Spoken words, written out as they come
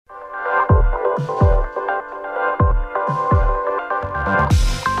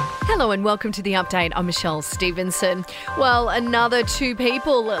Hello and welcome to the update. I'm Michelle Stevenson. Well, another 2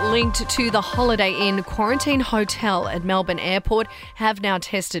 people linked to the Holiday Inn quarantine hotel at Melbourne Airport have now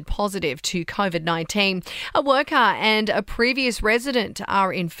tested positive to COVID-19. A worker and a previous resident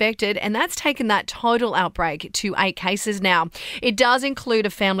are infected, and that's taken that total outbreak to 8 cases now. It does include a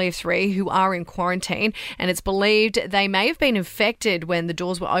family of 3 who are in quarantine, and it's believed they may have been infected when the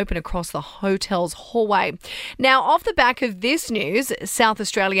doors were open across the hotel's hallway. Now, off the back of this news, South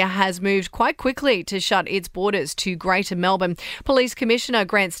Australia has moved quite quickly to shut its borders to Greater Melbourne. Police Commissioner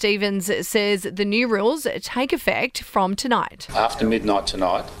Grant Stevens says the new rules take effect from tonight. After midnight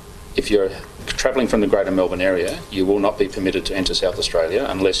tonight, if you're travelling from the Greater Melbourne area, you will not be permitted to enter South Australia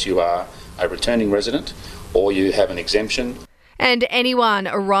unless you are a returning resident or you have an exemption. And anyone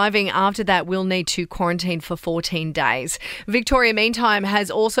arriving after that will need to quarantine for 14 days. Victoria, meantime,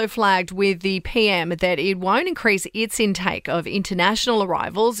 has also flagged with the PM that it won't increase its intake of international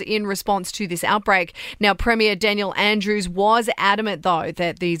arrivals in response to this outbreak. Now, Premier Daniel Andrews was adamant, though,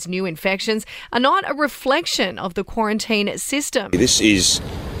 that these new infections are not a reflection of the quarantine system. This is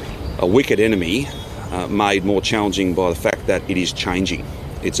a wicked enemy made more challenging by the fact that it is changing.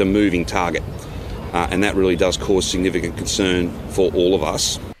 It's a moving target. And that really does cause significant concern for all of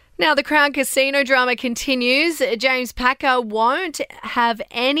us. Now, the Crown Casino drama continues. James Packer won't have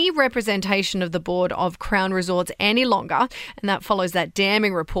any representation of the board of Crown Resorts any longer, and that follows that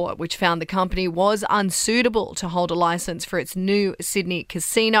damning report which found the company was unsuitable to hold a licence for its new Sydney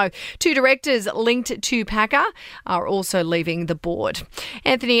casino. 2 directors linked to Packer are also leaving the board.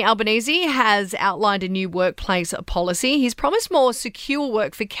 Anthony Albanese has outlined a new workplace policy. He's promised more secure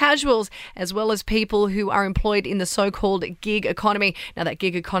work for casuals as well as people who are employed in the so-called gig economy. Now, that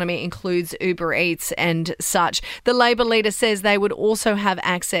gig economy includes Uber Eats and such. The Labor leader says they would also have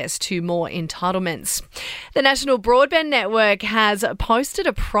access to more entitlements. The National Broadband Network has posted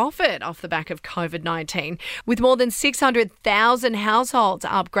a profit off the back of COVID-19, with more than 600,000 households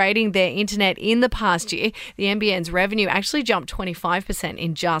upgrading their internet in the past year. The NBN's revenue actually jumped 25%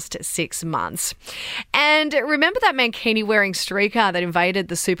 in just 6 months. And remember that Mankini-wearing streaker that invaded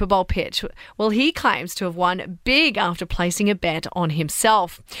the Super Bowl pitch? Well, he claims to have won big after placing a bet on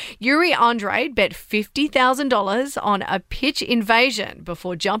himself. Yuri Andrade bet $50,000 on a pitch invasion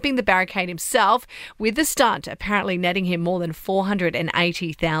before jumping the barricade himself, with the stunt apparently netting him more than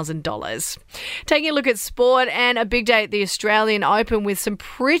 $480,000. Taking a look at sport, and a big day at the Australian Open with some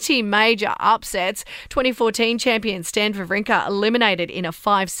pretty major upsets. 2014 champion Stan Wawrinka eliminated in a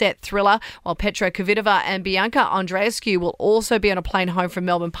 5-set thriller, while Petra Kvitova and Bianca Andreescu will also be on a plane home from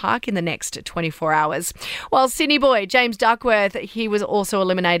Melbourne Park in the next 24 hours. While Sydney boy James Duckworth, he was also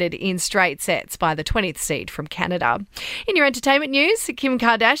eliminated in straight sets by the 20th seed from Canada. In your entertainment news, Kim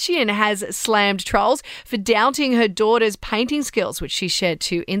Kardashian has slammed trolls for doubting her daughter's painting skills, which she shared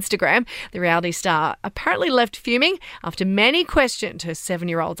to Instagram. The reality star apparently left fuming after many questioned her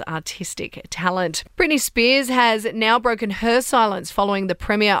 7-year-old's artistic talent. Britney Spears has now broken her silence following the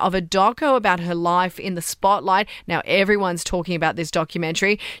premiere of a doco about her life in the spotlight. Now everyone's talking about this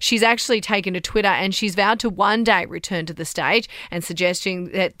documentary. She's actually taken to Twitter and she's vowed to one day return to the stage, and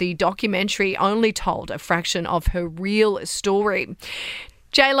suggesting that the documentary only told a fraction of her real story.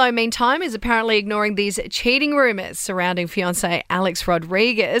 J-Lo, meantime, is apparently ignoring these cheating rumours surrounding fiancé Alex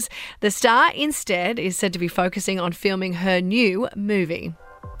Rodriguez. The star instead is said to be focusing on filming her new movie.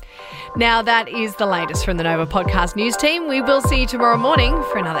 Now, that is the latest from the Nova Podcast News team. We will see you tomorrow morning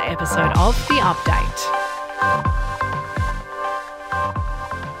for another episode of The Update.